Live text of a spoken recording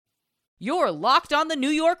You're Locked on the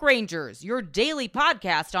New York Rangers, your daily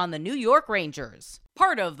podcast on the New York Rangers.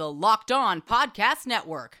 Part of the Locked On Podcast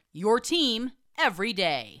Network, your team every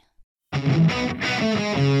day.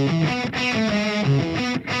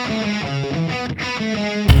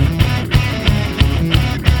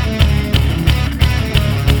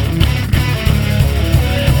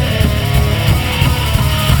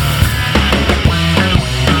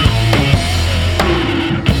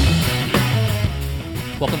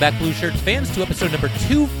 Welcome back, Blue Shirts fans, to episode number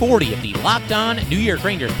 240 of the Locked On New York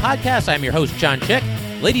Rangers podcast. I'm your host, John Chick.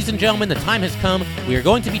 Ladies and gentlemen, the time has come. We are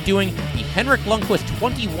going to be doing the Henrik Lundqvist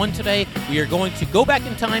 21 today. We are going to go back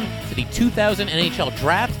in time to the 2000 NHL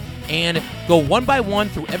Draft and go one by one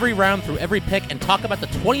through every round, through every pick, and talk about the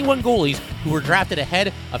 21 goalies who were drafted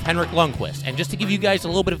ahead of Henrik Lundqvist. And just to give you guys a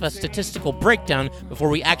little bit of a statistical breakdown before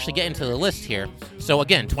we actually get into the list here. So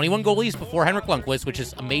again, 21 goalies before Henrik Lundqvist, which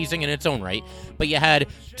is amazing in its own right. But you had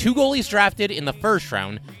 2 goalies drafted in the first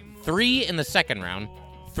round, 3 in the second round,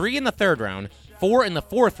 3 in the third round, 4 in the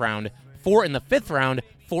fourth round, 4 in the fifth round,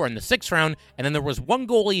 4 in the 6th round, and then there was 1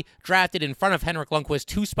 goalie drafted in front of Henrik Lundqvist,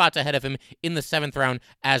 2 spots ahead of him in the 7th round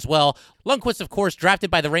as well. Lundqvist, of course, drafted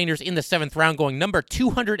by the Rangers in the 7th round, going number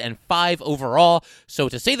 205 overall. So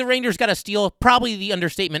to say the Rangers got a steal, probably the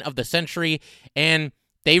understatement of the century, and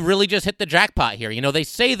they really just hit the jackpot here. You know, they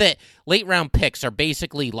say that late-round picks are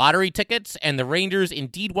basically lottery tickets, and the Rangers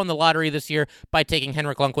indeed won the lottery this year by taking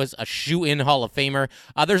Henrik Lundqvist, a shoe-in Hall of Famer.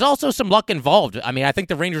 There's also some luck involved. I mean, I think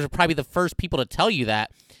the Rangers are probably the first people to tell you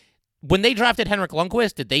that. When they drafted Henrik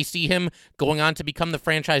Lundqvist, did they see him going on to become the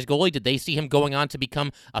franchise goalie? Did they see him going on to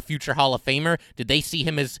become a future Hall of Famer? Did they see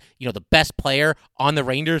him as, you know, the best player on the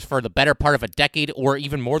Rangers for the better part of a decade or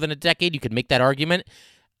even more than a decade? You could make that argument.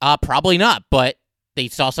 Probably not, but they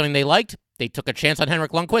saw something they liked. They took a chance on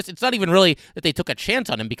Henrik Lundqvist. It's not even really that they took a chance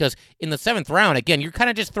on him, because in the 7th round, again, you're kind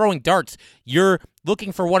of just throwing darts. You're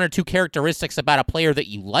looking for 1 or 2 characteristics about a player that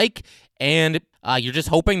you like, and you're just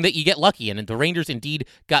hoping that you get lucky. And the Rangers indeed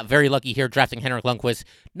got very lucky here, drafting Henrik Lundqvist,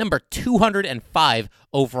 number 205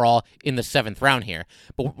 overall in the 7th round here.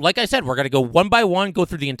 But like I said, we're going to go one by one, go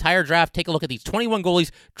through the entire draft, take a look at these 21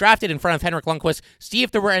 goalies drafted in front of Henrik Lundqvist, see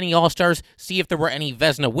if there were any All-Stars, see if there were any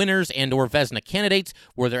Vezina winners and or Vezina candidates.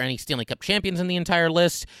 Were there any Stanley Cup champions in the entire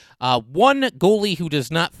list? One goalie who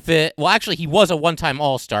does not fit, well, actually, he was a one-time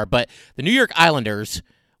All-Star, but the New York Islanders,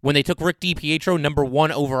 when they took Rick DiPietro, number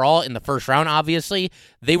 1 overall in the first round, obviously,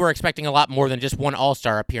 they were expecting a lot more than just 1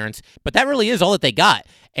 All-Star appearance. But that really is all that they got.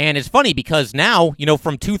 And it's funny because now, you know,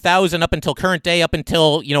 from 2000 up until current day, up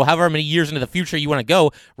until, you know, however many years into the future you want to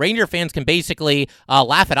go, Ranger fans can basically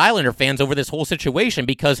laugh at Islander fans over this whole situation,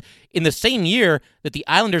 because in the same year that the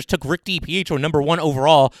Islanders took Rick DiPietro, number 1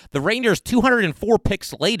 overall, the Rangers, 204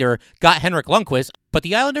 picks later, got Henrik Lundqvist. But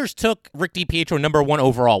the Islanders took Rick DiPietro number 1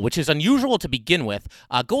 overall, which is unusual to begin with.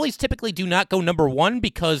 Goalies typically do not go number 1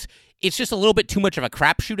 because it's just a little bit too much of a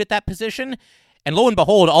crapshoot at that position. And lo and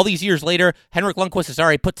behold, all these years later, Henrik Lundqvist has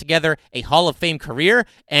already put together a Hall of Fame career,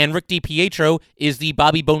 and Rick DiPietro is the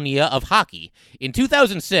Bobby Bonilla of hockey. In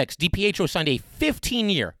 2006, DiPietro signed a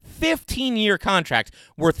 15-year contract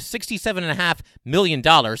worth $67.5 million.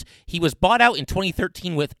 He was bought out in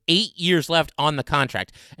 2013 with 8 years left on the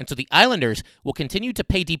contract. And so the Islanders will continue to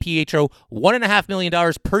pay DiPietro $1.5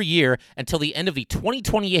 million per year until the end of the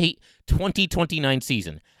 2028-2029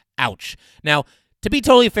 season. Ouch. Now, to be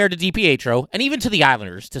totally fair to DiPietro, and even to the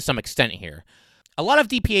Islanders to some extent here, a lot of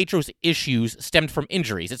DiPietro's issues stemmed from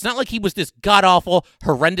injuries. It's not like he was this god-awful,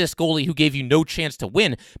 horrendous goalie who gave you no chance to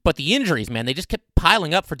win, but the injuries, man, they just kept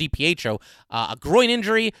piling up for DiPietro. A groin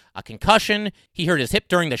injury, a concussion, he hurt his hip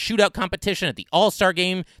during the shootout competition at the All-Star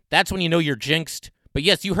game. That's when you know you're jinxed. But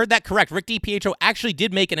yes, you heard that correct. Rick DiPietro actually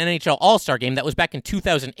did make an NHL All-Star game. That was back in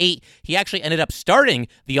 2008. He actually ended up starting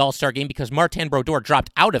the All-Star game because Martin Brodeur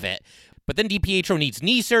dropped out of it. But then DiPietro needs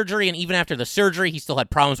knee surgery, and even after the surgery, he still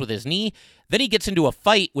had problems with his knee. Then he gets into a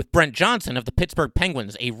fight with Brent Johnson of the Pittsburgh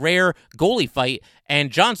Penguins, a rare goalie fight,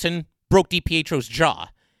 and Johnson broke DiPietro's jaw.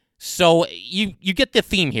 So you get the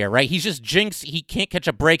theme here, right? He's just jinxed. He can't catch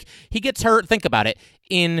a break. He gets hurt, think about it,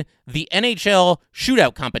 in the NHL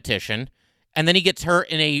shootout competition, and then he gets hurt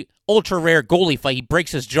in a ultra-rare goalie fight. He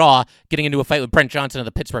breaks his jaw getting into a fight with Brent Johnson of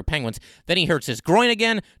the Pittsburgh Penguins. Then he hurts his groin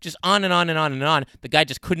again, just on and on and on and on. The guy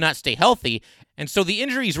just could not stay healthy. And so the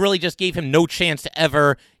injuries really just gave him no chance to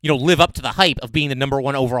ever, live up to the hype of being the number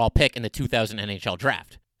 1 overall pick in the 2000 NHL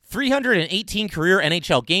draft. 318 career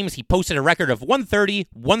NHL games. He posted a record of 130,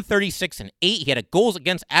 136, and 8. He had a goals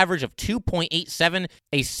against average of 2.87,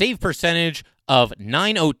 a save percentage of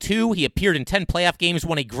 .902. He appeared in 10 playoff games,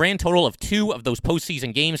 won a grand total of 2 of those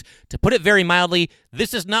postseason games. To put it very mildly,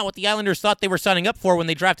 this is not what the Islanders thought they were signing up for when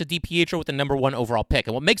they drafted DiPietro with the number 1 overall pick.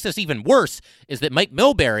 And what makes this even worse is that Mike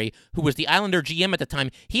Milbury, who was the Islander GM at the time,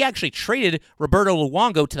 he actually traded Roberto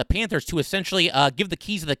Luongo to the Panthers to essentially give the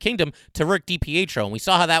keys of the kingdom to Rick DiPietro. And we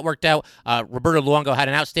saw how that worked out. Roberto Luongo had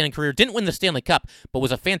an outstanding career, didn't win the Stanley Cup, but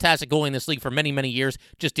was a fantastic goalie in this league for many, many years.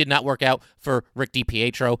 Just did not work out for Rick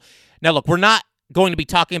DiPietro. Now, look, we're not going to be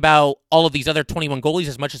talking about all of these other 21 goalies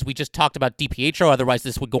as much as we just talked about DiPietro. Otherwise,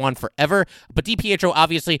 this would go on forever. But DiPietro,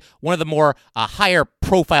 obviously, one of the more higher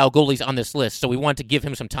profile goalies on this list. So we wanted to give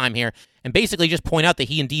him some time here and basically just point out that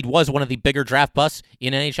he indeed was one of the bigger draft busts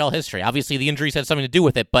in NHL history. Obviously, the injuries had something to do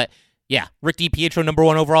with it. But yeah, Rick DiPietro, number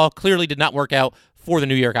 1 overall, clearly did not work out for the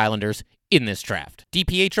New York Islanders in this draft.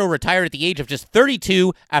 DiPietro retired at the age of just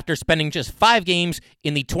 32 after spending just 5 games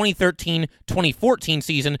in the 2013-2014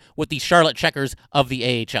 season with the Charlotte Checkers of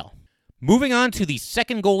the AHL. Moving on to the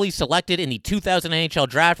second goalie selected in the 2000 NHL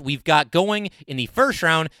draft, we've got going in the first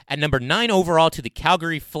round at number 9 overall to the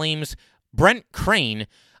Calgary Flames, Brent Crane.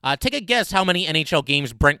 Take a guess how many NHL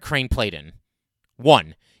games Brent Crane played in.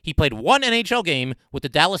 1. He played 1 NHL game with the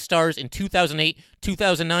Dallas Stars in 2008,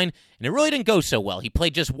 2009, and it really didn't go so well. He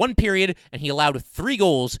played just 1 period, and he allowed 3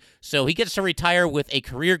 goals, so he gets to retire with a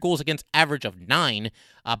career goals against average of 9.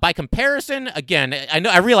 By comparison, again,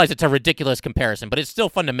 I realize it's a ridiculous comparison, but it's still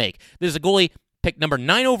fun to make. This is a goalie picked number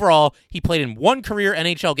 9 overall. He played in 1 career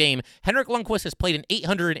NHL game. Henrik Lundqvist has played in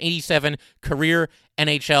 887 career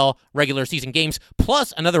NHL regular season games,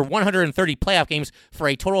 plus another 130 playoff games for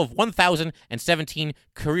a total of 1,017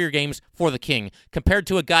 career games for the King, compared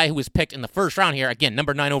to a guy who was picked in the first round here. Again,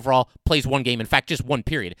 number 9 overall, plays 1 game. In fact, just 1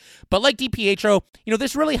 period. But like DiPietro,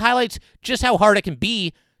 this really highlights just how hard it can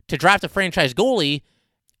be to draft a franchise goalie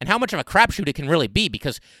and how much of a crapshoot it can really be,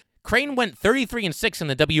 because Crane went 33-6 in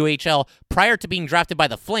the WHL prior to being drafted by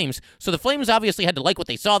the Flames, so the Flames obviously had to like what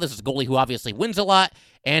they saw. This is a goalie who obviously wins a lot,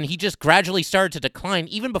 and he just gradually started to decline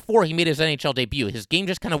even before he made his NHL debut. His game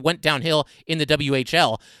just kind of went downhill in the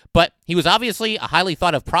WHL, but he was obviously a highly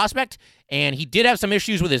thought of prospect, and he did have some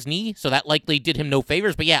issues with his knee, so that likely did him no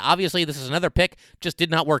favors. But yeah, obviously this is another pick, just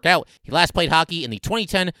did not work out. He last played hockey in the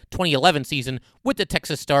 2010-2011 season with the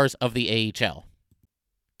Texas Stars of the AHL.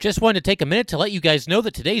 Just wanted to take a minute to let you guys know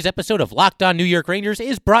that today's episode of Locked On New York Rangers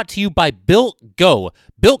is brought to you by Built Go.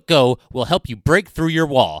 Built Go will help you break through your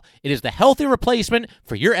wall. It is the healthy replacement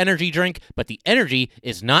for your energy drink, but the energy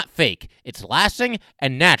is not fake. It's lasting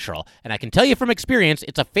and natural. And I can tell you from experience,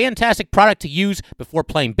 it's a fantastic product to use before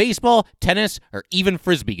playing baseball, tennis, or even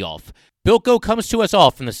frisbee golf. Built Go comes to us all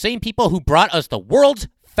from the same people who brought us the world's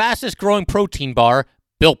fastest growing protein bar,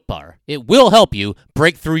 Built Bar. It will help you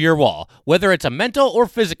break through your wall. Whether it's a mental or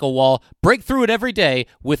physical wall, break through it every day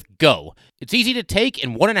with Go. It's easy to take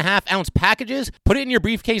in 1.5-ounce packages. Put it in your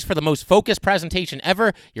briefcase for the most focused presentation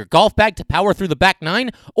ever, your golf bag to power through the back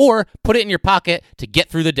 9, or put it in your pocket to get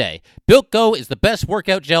through the day. Built Go is the best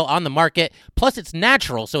workout gel on the market. Plus, it's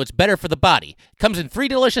natural, so it's better for the body. It comes in 3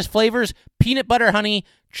 delicious flavors: peanut butter honey,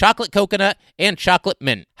 chocolate coconut, and chocolate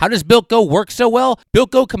mint. How does Built Go work so well?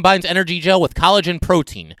 Built Go combines energy gel with collagen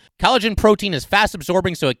protein. Collagen protein is fast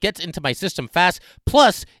absorbing, so it gets into my system fast.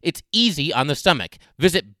 Plus, it's easy on the stomach.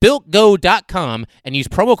 Visit BuiltGo.com and use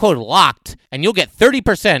promo code LOCKED, and you'll get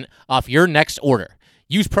 30% off your next order.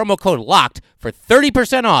 Use promo code LOCKED for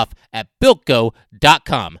 30% off at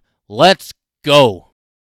BuiltGo.com. Let's go.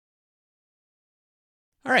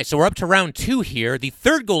 All right, so we're up to round 2 here. The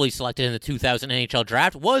third goalie selected in the 2000 NHL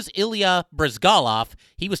draft was Ilya Bryzgalov.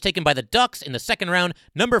 He was taken by the Ducks in the second round,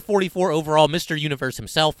 number 44 overall, Mr. Universe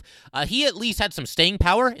himself. He at least had some staying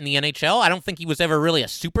power in the NHL. I don't think he was ever really a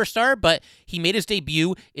superstar, but he made his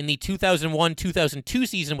debut in the 2001-2002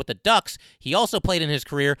 season with the Ducks. He also played in his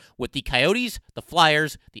career with the Coyotes, the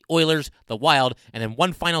Flyers, the Oilers, the Wild, and then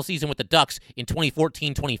one final season with the Ducks in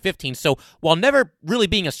 2014-2015. So while never really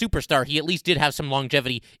being a superstar, he at least did have some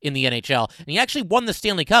longevity in the NHL. And he actually won the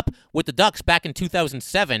Stanley Cup with the Ducks back in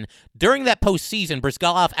 2007. During that postseason,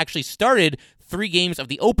 Bryzgalov actually started 3 games of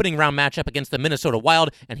the opening round matchup against the Minnesota Wild,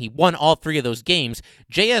 and he won all 3 of those games.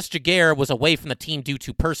 J.S. Jaguar was away from the team due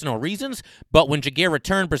to personal reasons, but when Jaguar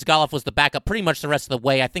returned, Bryzgalov was the backup pretty much the rest of the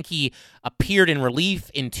way. I think he appeared in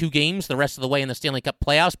relief in 2 games the rest of the way in the Stanley Cup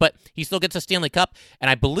playoffs, but he still gets a Stanley Cup, and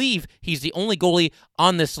I believe he's the only goalie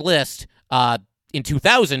on this list in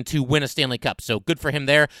 2000 to win a Stanley Cup, so good for him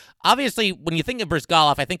there. Obviously, when you think of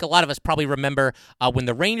Bryzgalov, I think a lot of us probably remember when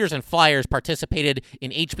the Rangers and Flyers participated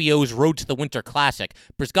in HBO's Road to the Winter Classic.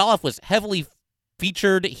 Bryzgalov was heavily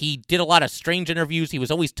featured. He did a lot of strange interviews. He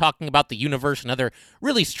was always talking about the universe and other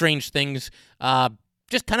really strange things.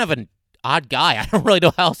 Just kind of an odd guy. I don't really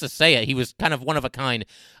know how else to say it. He was kind of one of a kind.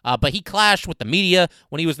 But he clashed with the media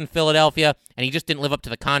when he was in Philadelphia, and he just didn't live up to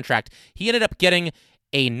the contract. He ended up getting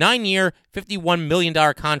a 9-year, $51 million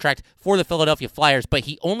contract for the Philadelphia Flyers, but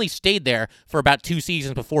he only stayed there for about 2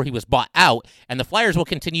 seasons before he was bought out, and the Flyers will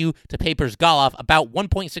continue to pay Bryzgalov about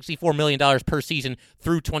 $1.64 million per season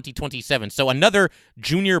through 2027. So another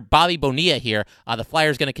junior Bobby Bonilla here. The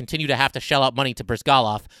Flyers going to continue to have to shell out money to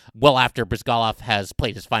Bryzgalov well after Bryzgalov has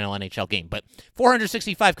played his final NHL game. But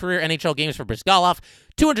 465 career NHL games for Bryzgalov,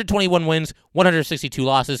 221 wins, 162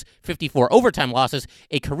 losses, 54 overtime losses,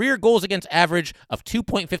 a career goals against average of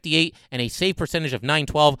 2.58, and a save percentage of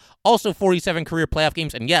 .912. Also 47 career playoff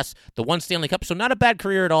games, and yes, the one Stanley Cup, so not a bad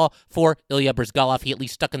career at all for Ilya Bryzgalov. He at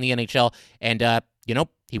least stuck in the NHL, and,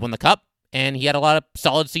 he won the Cup, and he had a lot of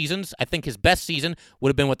solid seasons. I think his best season would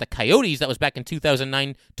have been with the Coyotes. That was back in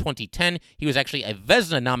 2009-2010. He was actually a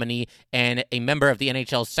Vezina nominee and a member of the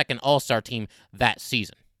NHL's second All-Star team that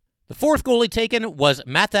season. The fourth goalie taken was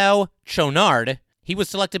Matthew Chouinard. He was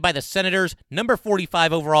selected by the Senators, number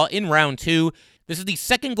 45 overall in round 2. This is the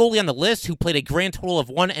second goalie on the list who played a grand total of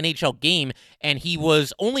 1 NHL game, and he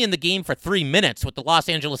was only in the game for 3 minutes with the Los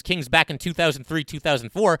Angeles Kings back in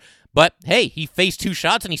 2003-2004. But hey, he faced 2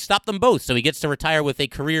 shots and he stopped them both, so he gets to retire with a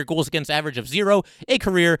career goals against average of 0, a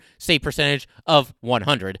career save percentage of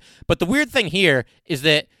 100. But the weird thing here is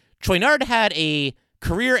that Chouinard had a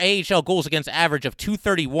career AHL goals against average of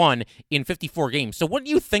 231 in 54 games. So wouldn't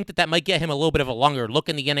you think that might get him a little bit of a longer look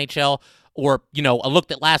in the NHL, or, a look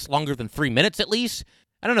that lasts longer than 3 minutes at least?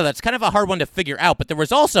 I don't know, that's kind of a hard one to figure out, but there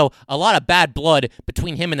was also a lot of bad blood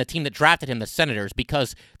between him and the team that drafted him, the Senators,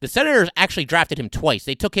 because the Senators actually drafted him twice.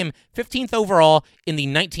 They took him 15th overall in the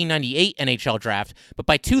 1998 NHL draft, but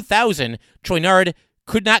by 2000, Chouinard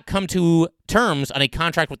could not come to terms on a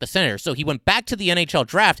contract with the Senators. So he went back to the NHL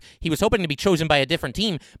draft. He was hoping to be chosen by a different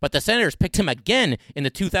team, but the Senators picked him again in the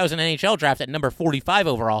 2000 NHL draft at number 45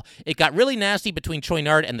 overall. It got really nasty between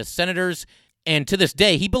Chouinard and the Senators, and to this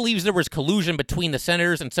day, he believes there was collusion between the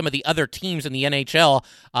Senators and some of the other teams in the NHL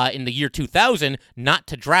in the year 2000 not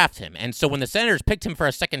to draft him. And so when the Senators picked him for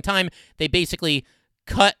a second time, they basically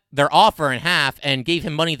cut their offer in half and gave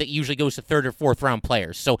him money that usually goes to 3rd or 4th round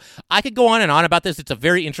players. So I could go on and on about this. It's a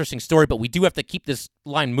very interesting story, but we do have to keep this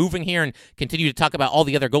line moving here and continue to talk about all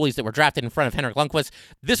the other goalies that were drafted in front of Henrik Lundqvist.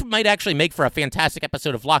 This might actually make for a fantastic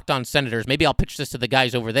episode of Locked On Senators. Maybe I'll pitch this to the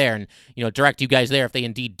guys over there and, direct you guys there if they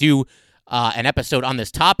indeed do an episode on this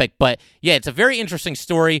topic. But yeah, it's a very interesting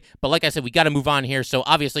story. But like I said, we got to move on here. So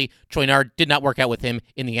obviously, Chouinard did not work out with him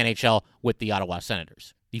in the NHL with the Ottawa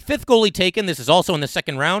Senators. The fifth goalie taken, this is also in the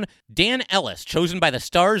second round, Dan Ellis, chosen by the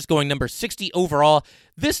Stars, going number 60 overall.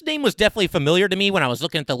 This name was definitely familiar to me when I was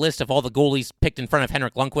looking at the list of all the goalies picked in front of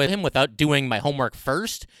Henrik Lundqvist without doing my homework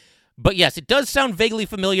first. But yes, it does sound vaguely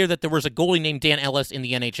familiar that there was a goalie named Dan Ellis in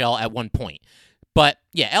the NHL at one point. But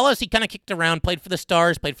yeah, Ellis, he kind of kicked around, played for the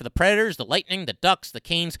Stars, played for the Predators, the Lightning, the Ducks, the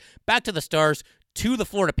Canes, back to the Stars, to the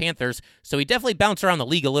Florida Panthers, so he definitely bounced around the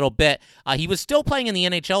league a little bit. He was still playing in the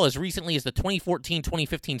NHL as recently as the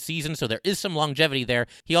 2014-2015 season, so there is some longevity there.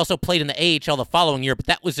 He also played in the AHL the following year, but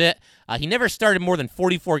that was it. He never started more than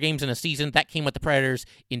 44 games in a season. That came with the Predators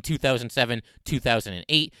in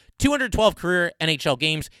 2007-2008. 212 career NHL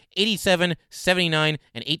games, 87, 79,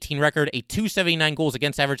 and 18 record, a 279 goals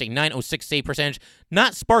against average, a 906 save percentage.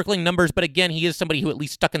 Not sparkling numbers, but again, he is somebody who at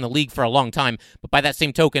least stuck in the league for a long time. But by that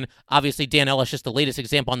same token, obviously Dan Ellis just the latest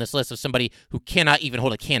example on this list of somebody who cannot even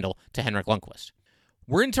hold a candle to Henrik Lundqvist.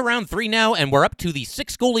 We're into round 3 now, and we're up to the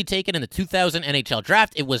 6th goalie taken in the 2000 NHL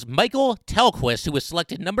draft. It was Michael Tellqvist, who was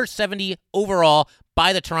selected number 70 overall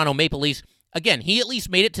by the Toronto Maple Leafs. Again, he at least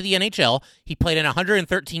made it to the NHL. He played in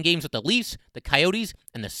 113 games with the Leafs, the Coyotes,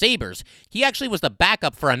 and the Sabres. He actually was the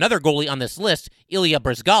backup for another goalie on this list, Ilya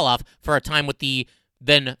Bryzgalov, for a time with the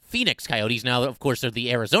then Phoenix Coyotes. Now, of course, they're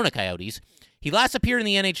the Arizona Coyotes. He last appeared in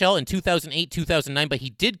the NHL in 2008-2009, but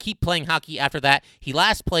he did keep playing hockey after that. He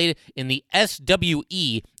last played in the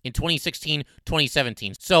SWE in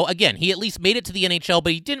 2016-2017. So again, he at least made it to the NHL,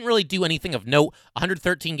 but he didn't really do anything of note.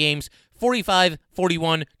 113 games, 45,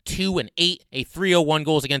 41, 2, and 8, a 301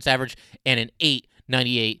 goals against average, and an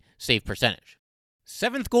 898 save percentage.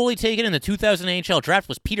 7th goalie taken in the 2000 NHL draft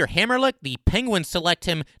was Peter Hamrlik. The Penguins select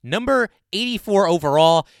him number 84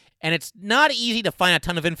 overall. And it's not easy to find a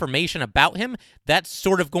ton of information about him. That's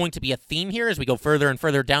sort of going to be a theme here as we go further and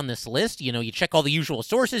further down this list. You check all the usual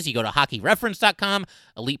sources. You go to hockeyreference.com,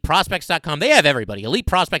 eliteprospects.com. They have everybody. Elite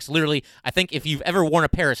Prospects, literally, I think if you've ever worn a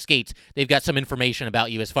pair of skates, they've got some information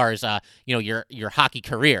about you as far as, your hockey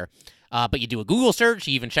career. But you do a Google search,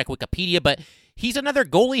 you even check Wikipedia, but He's another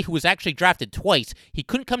goalie who was actually drafted twice. He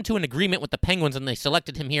couldn't come to an agreement with the Penguins, and they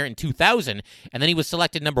selected him here in 2000, and then he was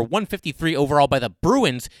selected number 153 overall by the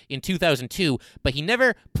Bruins in 2002, but he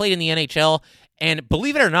never played in the NHL, and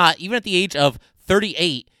believe it or not, even at the age of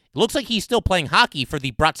 38, it looks like he's still playing hockey for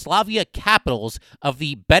the Bratislava Capitals of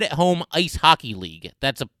the Bet-at-Home Ice Hockey League.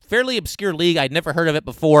 That's a fairly obscure league. I'd never heard of it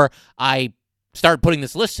before I started putting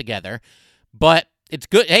this list together, but it's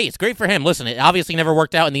good. Hey, it's great for him. Listen, it obviously never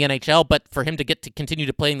worked out in the NHL, but for him to get to continue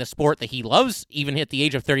to playing the sport that he loves, even at the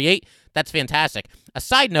age of 38, that's fantastic. A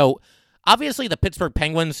side note, obviously the Pittsburgh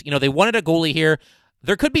Penguins, they wanted a goalie here.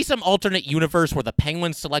 There could be some alternate universe where the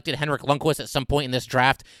Penguins selected Henrik Lundqvist at some point in this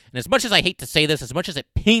draft. And as much as I hate to say this, as much as it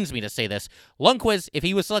pains me to say this, Lundqvist, if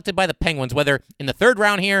he was selected by the Penguins, whether in the 3rd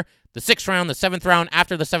round here, the 6th round, the 7th round,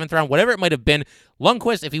 after the 7th round, whatever it might have been,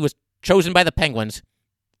 Lundqvist, if he was chosen by the Penguins,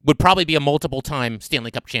 would probably be a multiple-time Stanley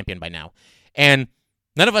Cup champion by now. And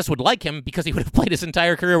none of us would like him because he would have played his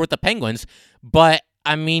entire career with the Penguins. But,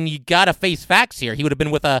 you got to face facts here. He would have been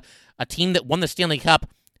with a team that won the Stanley Cup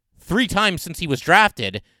 3 times since he was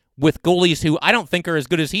drafted, with goalies who I don't think are as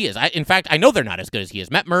good as he is. In fact, I know they're not as good as he is.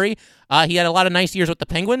 Matt Murray, he had a lot of nice years with the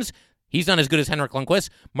Penguins. He's not as good as Henrik Lundqvist.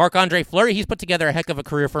 Marc-Andre Fleury, he's put together a heck of a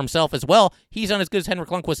career for himself as well. He's not as good as Henrik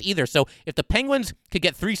Lundqvist either. So if the Penguins could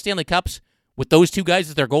get 3 Stanley Cups with those 2 guys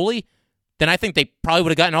as their goalie, then I think they probably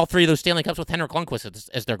would have gotten all 3 of those Stanley Cups with Henrik Lundqvist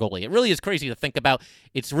as their goalie. It really is crazy to think about.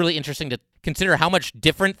 It's really interesting to consider how much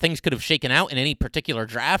different things could have shaken out in any particular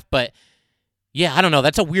draft, but yeah, I don't know.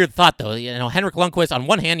 That's a weird thought, though. Henrik Lundqvist, on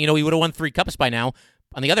one hand, he would have won 3 cups by now.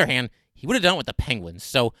 On the other hand, he would have done it with the Penguins.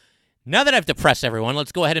 So now that I've depressed everyone,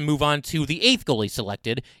 let's go ahead and move on to the 8th goalie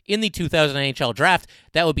selected in the 2000 NHL draft.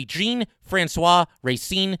 That would be Jean-François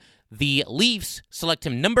Racine. The Leafs select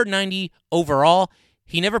him number 90 overall.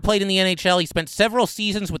 He never played in the NHL. He spent several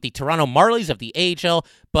seasons with the Toronto Marlies of the AHL,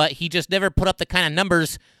 but he just never put up the kind of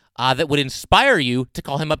numbers that would inspire you to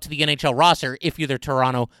call him up to the NHL roster if you're the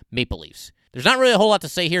Toronto Maple Leafs. There's not really a whole lot to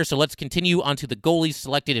say here, so let's continue on to the goalies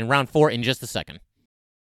selected in round 4 in just a second.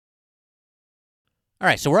 All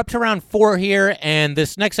right, so we're up to round 4 here, and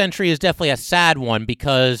this next entry is definitely a sad one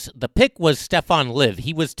because the pick was Stefan Liv.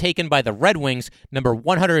 He was taken by the Red Wings, number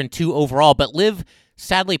 102 overall, but Liv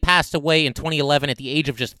sadly passed away in 2011 at the age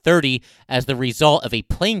of just 30 as the result of a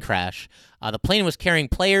plane crash. The plane was carrying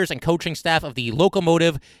players and coaching staff of the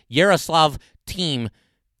Lokomotiv Yaroslavl team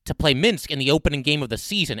to play Minsk in the opening game of the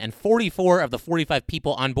season, and 44 of the 45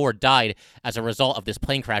 people on board died as a result of this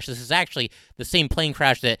plane crash. This is actually the same plane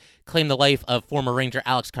crash that claimed the life of former Ranger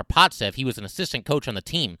Alex Karpovtsev. He was an assistant coach on the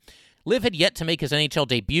team. Liv had yet to make his NHL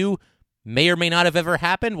debut. May or may not have ever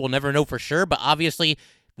happened. We'll never know for sure, but obviously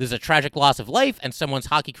there's a tragic loss of life, and someone's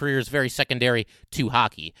hockey career is very secondary to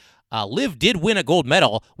hockey. Liv did win a gold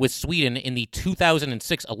medal with Sweden in the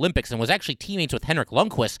 2006 Olympics and was actually teammates with Henrik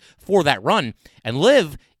Lundqvist for that run. And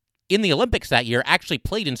Liv, in the Olympics that year, actually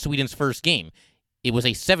played in Sweden's first game. It was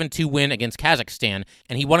a 7-2 win against Kazakhstan,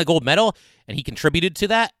 and he won a gold medal, and he contributed to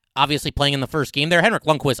that, obviously playing in the first game there. Henrik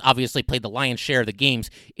Lundqvist obviously played the lion's share of the games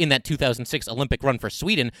in that 2006 Olympic run for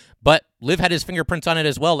Sweden, but Liv had his fingerprints on it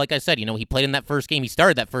as well. Like I said, he played in that first game. He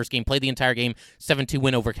started that first game, played the entire game, 7-2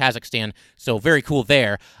 win over Kazakhstan, so very cool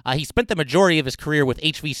there. He spent the majority of his career with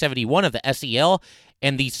HV71 of the SEL,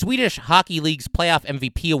 and the Swedish Hockey League's playoff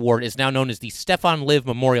MVP award is now known as the Stefan Liv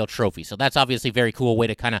Memorial Trophy. So that's obviously a very cool way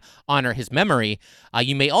to kind of honor his memory.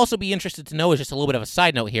 You may also be interested to know, as just a little bit of a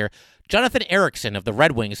side note here, Jonathan Eriksson of the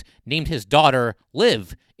Red Wings named his daughter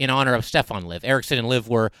Liv in honor of Stefan Liv. Eriksson and Liv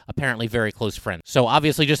were apparently very close friends. So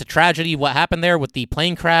obviously just a tragedy what happened there with the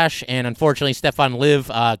plane crash, and unfortunately Stefan Liv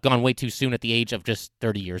gone way too soon at the age of just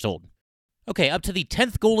 30 years old. Okay, up to the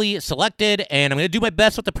 10th goalie selected, and I'm going to do my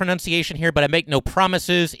best with the pronunciation here, but I make no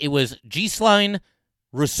promises. It was Ghislain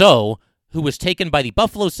Rousseau, who was taken by the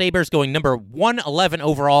Buffalo Sabres going number 111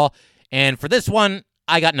 overall, and for this one,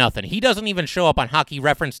 I got nothing. He doesn't even show up on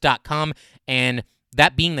hockeyreference.com, and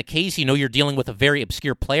that being the case, you're dealing with a very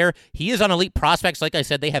obscure player. He is on Elite Prospects. Like I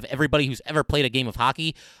said, they have everybody who's ever played a game of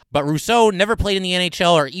hockey, but Rousseau never played in the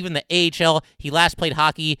NHL or even the AHL. He last played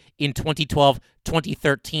hockey in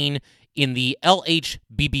 2012-2013 in the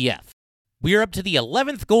LHBBF. We are up to the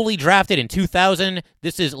 11th goalie drafted in 2000.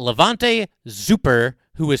 This is Levante Zuper,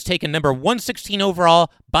 who was taken number 116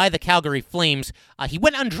 overall by the Calgary Flames. He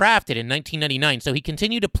went undrafted in 1999, so he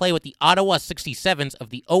continued to play with the Ottawa 67s of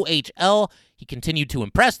the OHL. He continued to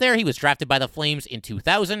impress there. He was drafted by the Flames in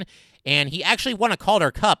 2000, and he actually won a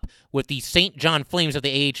Calder Cup with the St. John Flames of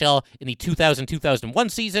the AHL in the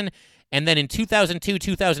 2000-2001 season. And then in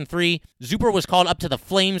 2002-2003, Zuber was called up to the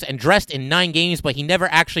Flames and dressed in 9 games, but he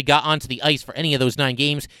never actually got onto the ice for any of those 9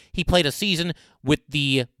 games. He played a season with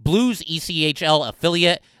the Blues ECHL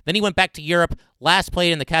affiliate. Then he went back to Europe, last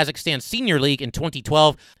played in the Kazakhstan Senior League in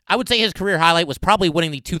 2012. I would say his career highlight was probably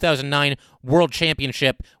winning the 2009 World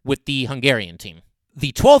Championship with the Hungarian team.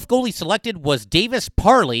 The 12th goalie selected was Davis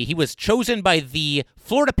Parley. He was chosen by the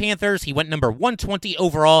Florida Panthers. He went number 120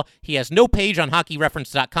 overall. He has no page on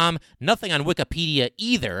hockeyreference.com, nothing on Wikipedia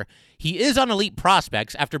either. He is on Elite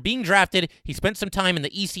Prospects. After being drafted, he spent some time in the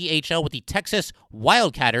ECHL with the Texas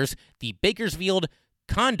Wildcatters, the Bakersfield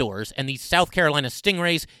Condors, and the South Carolina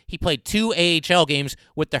Stingrays. He played 2 AHL games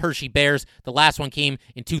with the Hershey Bears. The last one came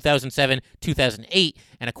in 2007-2008.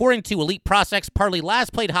 And according to Elite Prospects, Parley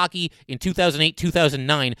last played hockey in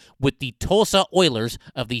 2008-2009 with the Tulsa Oilers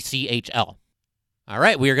of the CHL. All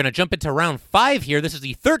right, we are going to jump into round 5 here. This is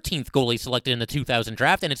the 13th goalie selected in the 2000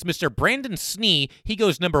 draft, and it's Mr. Brandon Snee. He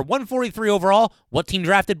goes number 143 overall. What team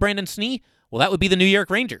drafted Brandon Snee? Well, that would be the New York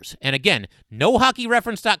Rangers. And again, no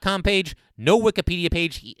hockeyreference.com page, no Wikipedia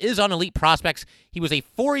page. He is on Elite Prospects. He was a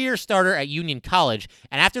 4-year starter at Union College,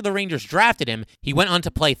 and after the Rangers drafted him, he went on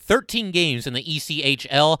to play 13 games in the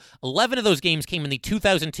ECHL. 11 of those games came in the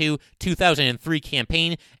 2002-2003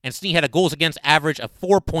 campaign, and Snee had a goals against average of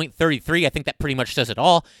 4.33. I think that pretty much says it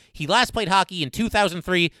all. He last played hockey in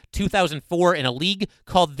 2003-2004 in a league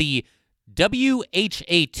called the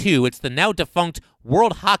WHA2. It's the now defunct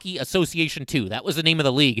World Hockey Association 2. That was the name of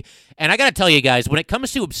the league. And I got to tell you guys, when it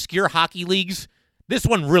comes to obscure hockey leagues, this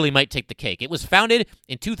one really might take the cake. It was founded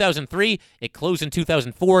in 2003. It closed in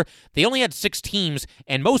 2004. They only had 6 teams,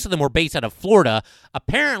 and most of them were based out of Florida.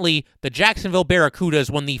 Apparently, the Jacksonville Barracudas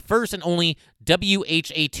won the first and only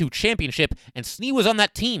WHA2 championship, and Snee was on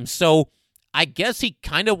that team. So I guess he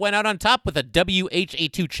kind of went out on top with a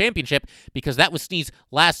WHA2 championship because that was Snee's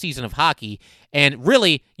last season of hockey. And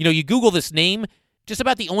really, you Google this name, just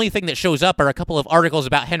about the only thing that shows up are a couple of articles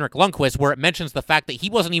about Henrik Lundqvist where it mentions the fact that he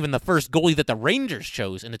wasn't even the first goalie that the Rangers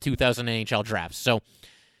chose in the 2000 NHL draft. So,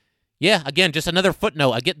 yeah, again, just another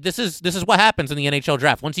footnote. This is what happens in the NHL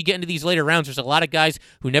draft. Once you get into these later rounds, there's a lot of guys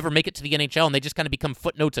who never make it to the NHL, and they just kind of become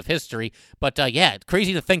footnotes of history. But, yeah, it's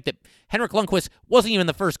crazy to think that Henrik Lundqvist wasn't even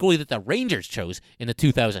the first goalie that the Rangers chose in the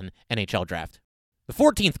 2000 NHL draft. The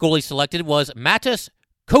 14th goalie selected was Mattis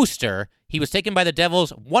Koster. He was taken by the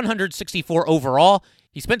Devils, 164 overall.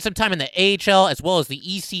 He spent some time in the AHL as well as the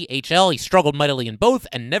ECHL. He struggled mightily in both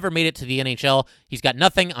and never made it to the NHL. He's got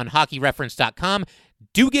nothing on hockeyreference.com.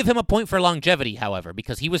 Do give him a point for longevity, however,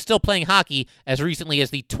 because he was still playing hockey as recently as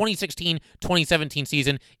the 2016-2017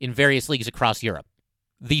 season in various leagues across Europe.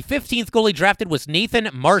 The 15th goalie drafted was Nathan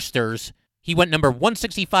Marsters. He went number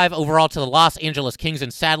 165 overall to the Los Angeles Kings,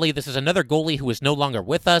 and sadly, this is another goalie who is no longer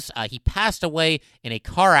with us. He passed away in a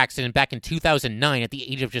car accident back in 2009 at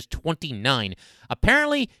the age of just 29.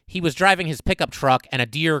 Apparently, he was driving his pickup truck and a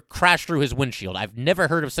deer crashed through his windshield. I've never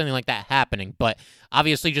heard of something like that happening, but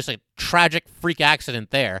obviously just a tragic freak accident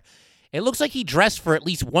there. It looks like he dressed for at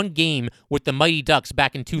least one game with the Mighty Ducks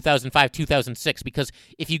back in 2005-2006, because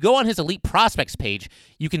if you go on his Elite Prospects page,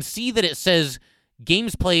 you can see that it says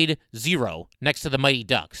games played 0 next to the Mighty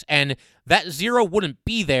Ducks. And that 0 wouldn't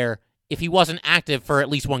be there if he wasn't active for at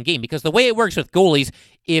least one game. Because the way it works with goalies,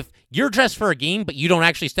 if you're dressed for a game but you don't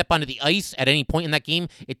actually step onto the ice at any point in that game,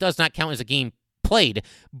 it does not count as a game played.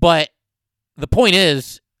 But the point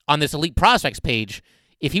is, on this Elite Prospects page,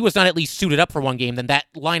 if he was not at least suited up for one game, then that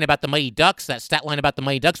line about the Mighty Ducks, that stat line about the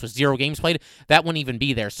Mighty Ducks with 0 games played, that wouldn't even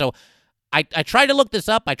be there. So I tried to look this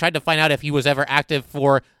up. I tried to find out if he was ever active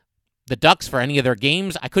for the Ducks for any of their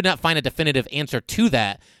games. I could not find a definitive answer to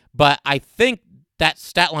that, but I think that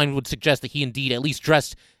stat line would suggest that he indeed at least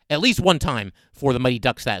dressed at least one time for the Mighty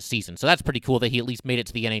Ducks that season. So that's pretty cool that he at least made it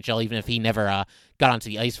to the NHL, even if he never got onto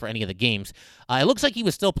the ice for any of the games. It looks like he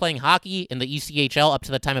was still playing hockey in the ECHL up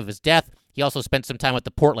to the time of his death. He also spent some time with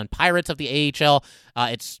the Portland Pirates of the AHL.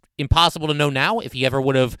 It's impossible to know now if he ever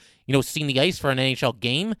would have, seen the ice for an NHL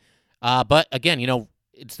game. But again,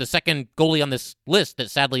 it's the second goalie on this list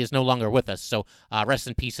that sadly is no longer with us. So rest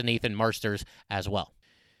in peace to Nathan Marsters as well.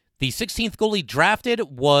 The 16th goalie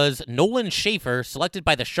drafted was Nolan Schaefer, selected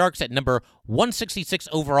by the Sharks at number 166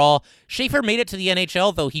 overall. Schaefer made it to the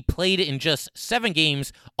NHL, though he played in just 7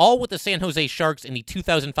 games, all with the San Jose Sharks in the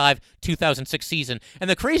 2005-2006 season. And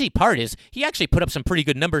the crazy part is, he actually put up some pretty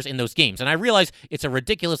good numbers in those games. And I realize it's a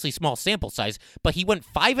ridiculously small sample size, but he went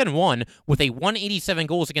 5-1 with a 187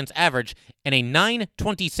 goals against average and a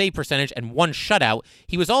 .920 save percentage and 1 shutout.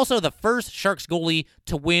 He was also the first Sharks goalie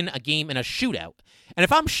to win a game in a shootout. And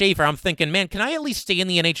if I'm Schaefer, I'm thinking, man, can I at least stay in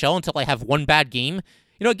the NHL until I have one bad game?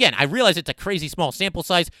 Again, I realize it's a crazy small sample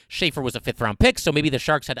size. Schaefer was a 5th-round pick, so maybe the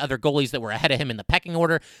Sharks had other goalies that were ahead of him in the pecking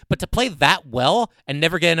order. But to play that well and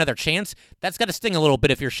never get another chance, that's got to sting a little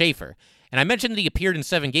bit if you're Schaefer. And I mentioned that he appeared in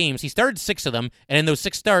 7 games. He started 6 of them, and in those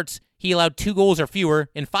 6 starts, he allowed 2 goals or fewer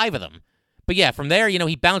in 5 of them. But yeah, from there,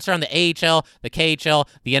 he bounced around the AHL, the KHL,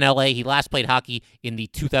 the NLA. He last played hockey in the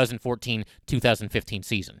 2014-2015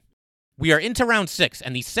 season. We are into round 6,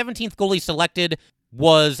 and the 17th goalie selected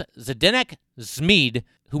was Zdeněk Zmíd,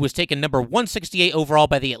 who was taken number 168 overall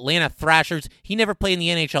by the Atlanta Thrashers. He never played in the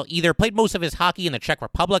NHL either, played most of his hockey in the Czech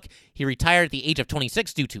Republic. He retired at the age of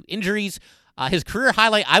 26 due to injuries. His career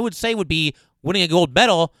highlight, I would say, would be winning a gold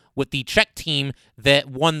medal with the Czech team that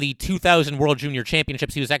won the 2000 World Junior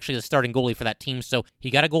Championships. He was actually the starting goalie for that team, so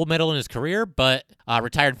he got a gold medal in his career, but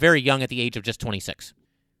retired very young at the age of just 26.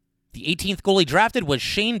 The 18th goalie drafted was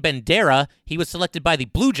Shane Bandera. He was selected by the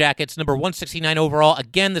Blue Jackets, number 169 overall.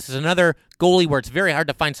 Again, this is another goalie where it's very hard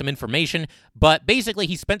to find some information, but basically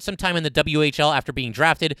he spent some time in the WHL after being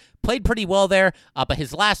drafted, played pretty well there, but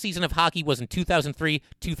his last season of hockey was in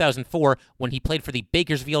 2003-2004 when he played for the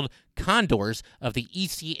Bakersfield Condors of the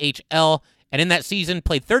ECHL, and in that season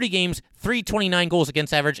played 30 games, 329 goals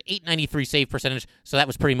against average, 893 save percentage, so that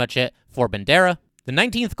was pretty much it for Bandera. The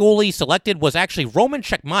 19th goalie selected was actually Roman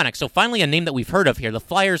Cechmanek, so finally a name that we've heard of here. The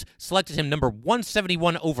Flyers selected him number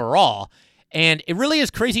 171 overall, and it really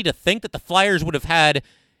is crazy to think that the Flyers would have had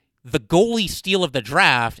the goalie steal of the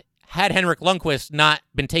draft had Henrik Lundqvist not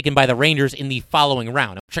been taken by the Rangers in the following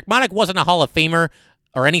round. Cechmanek wasn't a Hall of Famer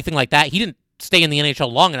or anything like that. He didn't stay in the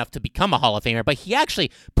NHL long enough to become a Hall of Famer, but he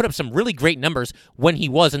actually put up some really great numbers when he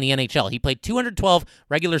was in the NHL. He played 212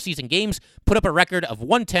 regular season games, put up a record of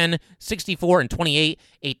 110, 64, and 28,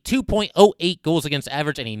 a 2.08 goals against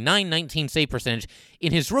average, and a 919 save percentage.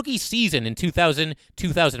 In his rookie season in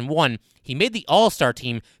 2000-2001, he made the All-Star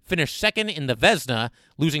team, finished second in the Vezina,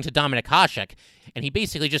 losing to Dominik Hasek, and he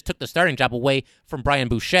basically just took the starting job away from Brian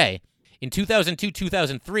Boucher. In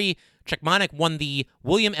 2002-2003, Cechmanek won the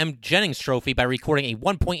William M. Jennings Trophy by recording a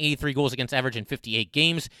 1.83 goals against average in 58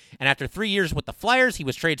 games. And after 3 years with the Flyers, he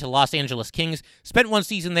was traded to Los Angeles Kings, spent 1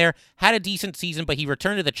 season there, had a decent season, but he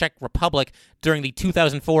returned to the Czech Republic during the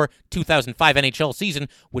 2004-2005 NHL season,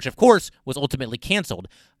 which of course was ultimately canceled.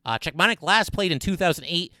 Cechmanek last played in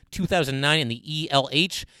 2008-2009 in the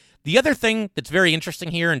ELH. The other thing that's very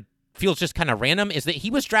interesting here, and feels just kind of random, is that he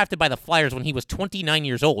was drafted by the Flyers when he was 29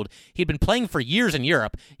 years old. He had been playing for years in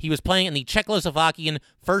Europe. He was playing in the Czechoslovakian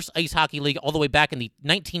First Ice Hockey League all the way back in the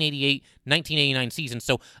 1988-1989 season.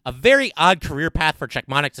 So a very odd career path for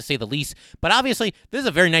Cechmanek, to say the least. But obviously, this is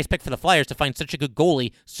a very nice pick for the Flyers to find such a good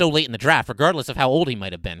goalie so late in the draft, regardless of how old he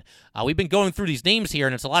might have been. We've been going through these names here,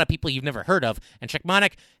 and it's a lot of people you've never heard of. And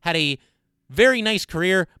Cechmanek had a very nice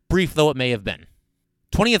career, brief though it may have been.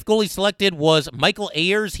 20th goalie selected was Michael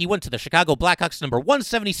Ayers. He went to the Chicago Blackhawks, number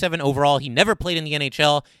 177 overall. He never played in the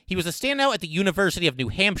NHL. He was a standout at the University of New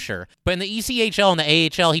Hampshire, but in the ECHL and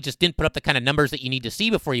the AHL, he just didn't put up the kind of numbers that you need to see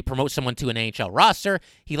before you promote someone to an AHL roster.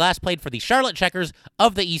 He last played for the Charlotte Checkers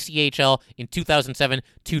of the ECHL in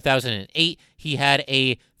 2007-2008. He had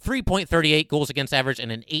a 3.38 goals against average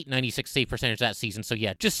and an 896 save percentage that season. So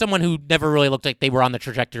yeah, just someone who never really looked like they were on the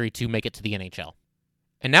trajectory to make it to the NHL.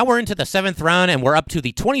 And now we're into the 7th round, and we're up to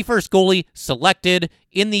the 21st goalie selected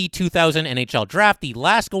in the 2000 NHL draft. The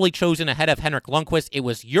last goalie chosen ahead of Henrik Lundqvist, it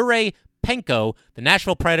was Juraj Penko. The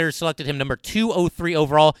Nashville Predators selected him number 203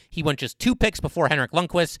 overall. He went just 2 picks before Henrik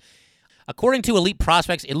Lundqvist. According to Elite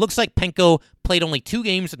Prospects, it looks like Penko played only 2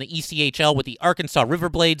 games in the ECHL with the Arkansas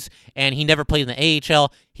Riverblades, and he never played in the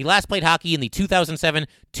AHL. He last played hockey in the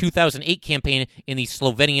 2007-2008 campaign in the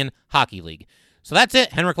Slovenian Hockey League. So that's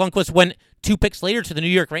it. Henrik Lundqvist went 2 picks later to the New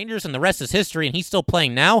York Rangers, and the rest is history, and he's still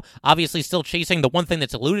playing now, obviously still chasing the one thing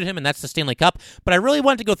that's eluded him, and that's the Stanley Cup. But I really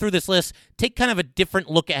wanted to go through this list, take kind of a different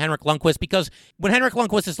look at Henrik Lundqvist, because when Henrik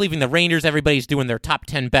Lundqvist is leaving the Rangers, everybody's doing their top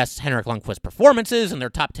 10 best Henrik Lundqvist performances, and their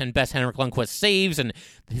top 10 best Henrik Lundqvist saves, and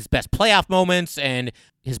his best playoff moments, and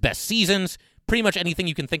his best seasons. Pretty much anything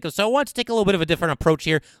you can think of. So I want to take a little bit of a different approach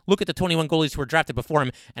here, look at the 21 goalies who were drafted before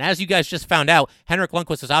him, and as you guys just found out, Henrik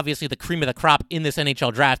Lundqvist is obviously the cream of the crop in this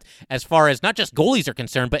NHL draft as far as not just goalies are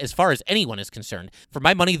concerned, but as far as anyone is concerned. For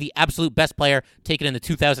my money, the absolute best player taken in the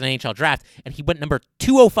 2000 NHL draft, and he went number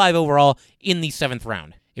 205 overall in the 7th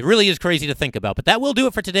round. It really is crazy to think about, but that will do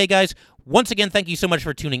it for today, guys. Once again, thank you so much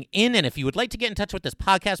for tuning in, and if you would like to get in touch with this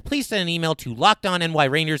podcast, please send an email to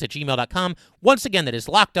lockedonnyrangers@gmail.com. Once again, that is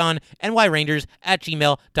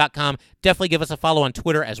lockedonnyrangers@gmail.com. Definitely give us a follow on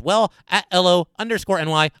Twitter as well, at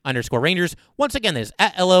 @LO_NY_Rangers. Once again, that is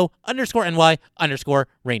at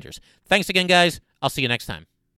 @LO_NY_Rangers. Thanks again, guys. I'll see you next time.